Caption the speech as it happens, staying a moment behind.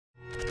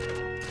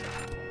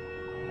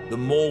The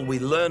more we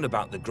learn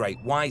about the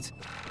great white,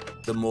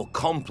 the more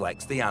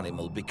complex the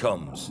animal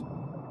becomes.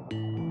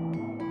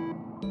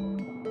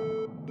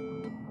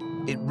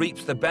 It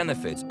reaps the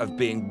benefit of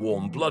being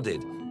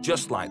warm-blooded,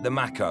 just like the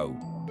mako.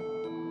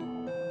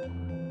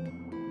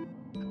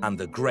 And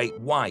the great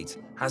white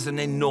has an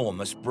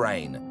enormous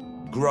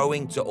brain,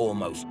 growing to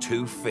almost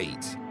 2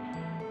 feet.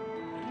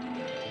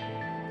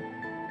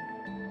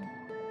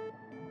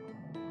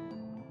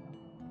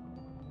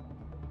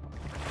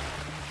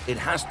 It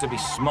has to be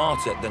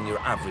smarter than your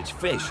average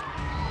fish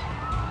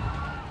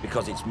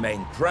because its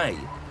main prey,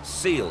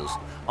 seals,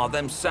 are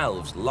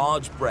themselves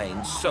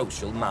large-brained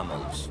social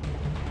mammals.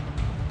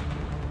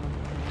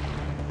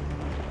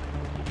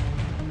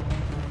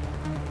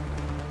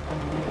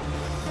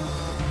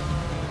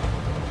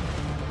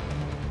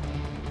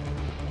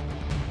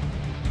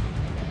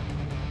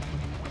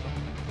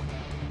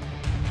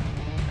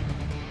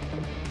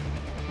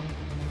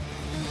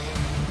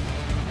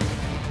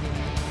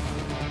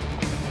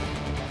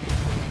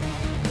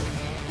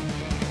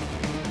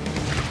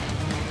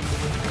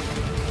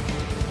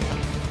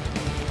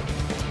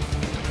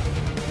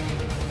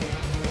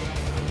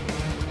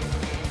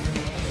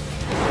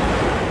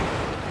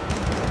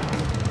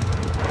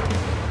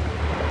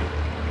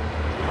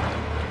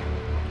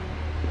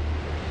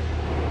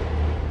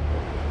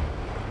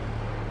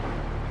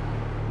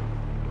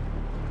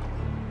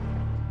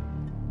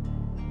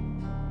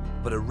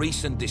 But a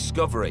recent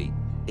discovery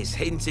is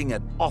hinting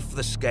at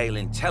off-the-scale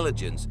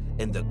intelligence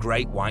in the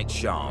great white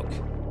shark.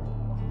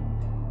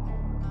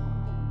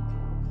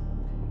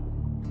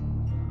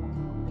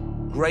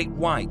 Great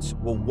whites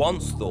were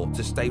once thought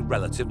to stay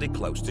relatively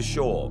close to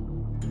shore.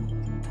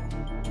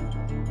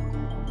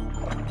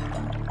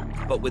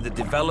 But with the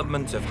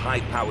development of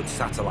high-powered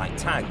satellite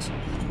tags,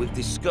 we've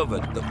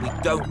discovered that we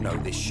don't know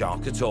this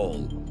shark at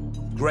all.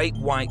 Great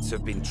whites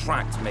have been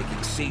tracked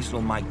making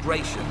seasonal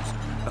migrations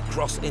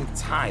across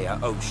entire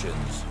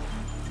oceans,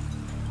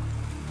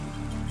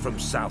 from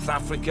South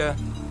Africa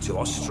to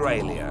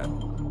Australia.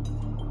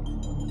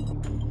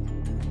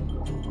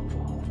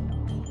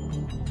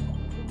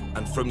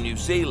 And from New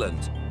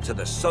Zealand to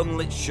the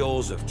sunlit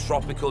shores of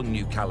tropical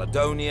New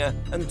Caledonia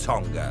and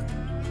Tonga.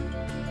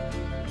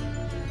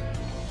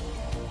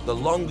 The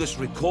longest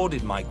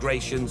recorded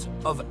migrations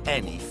of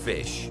any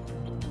fish.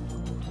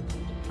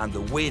 And the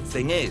weird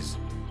thing is,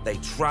 they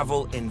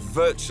travel in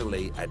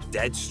virtually a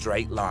dead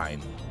straight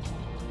line.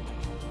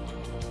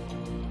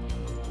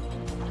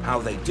 How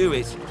they do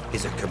it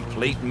is a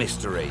complete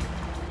mystery.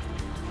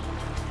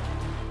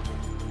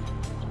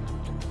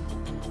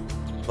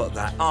 But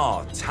there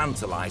are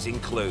tantalizing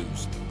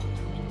clues.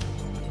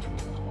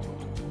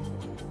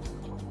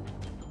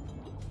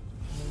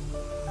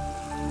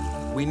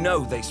 We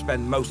know they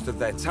spend most of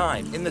their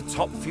time in the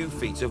top few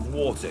feet of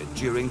water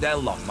during their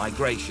long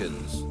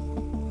migrations.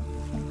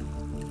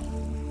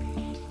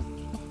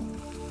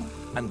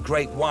 And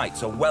great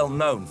whites are well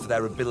known for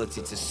their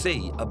ability to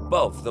see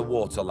above the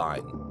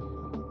waterline.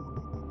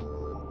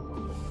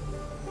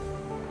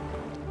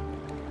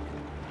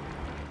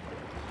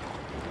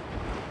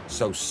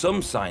 So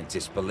some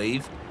scientists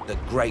believe that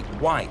great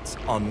whites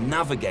are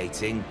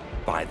navigating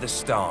by the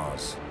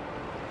stars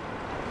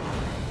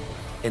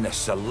in a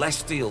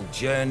celestial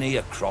journey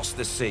across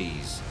the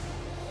seas.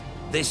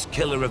 This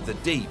killer of the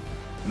deep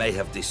may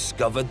have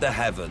discovered the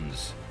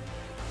heavens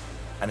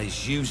and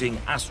is using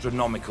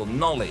astronomical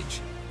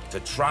knowledge to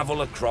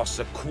travel across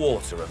a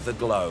quarter of the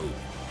globe.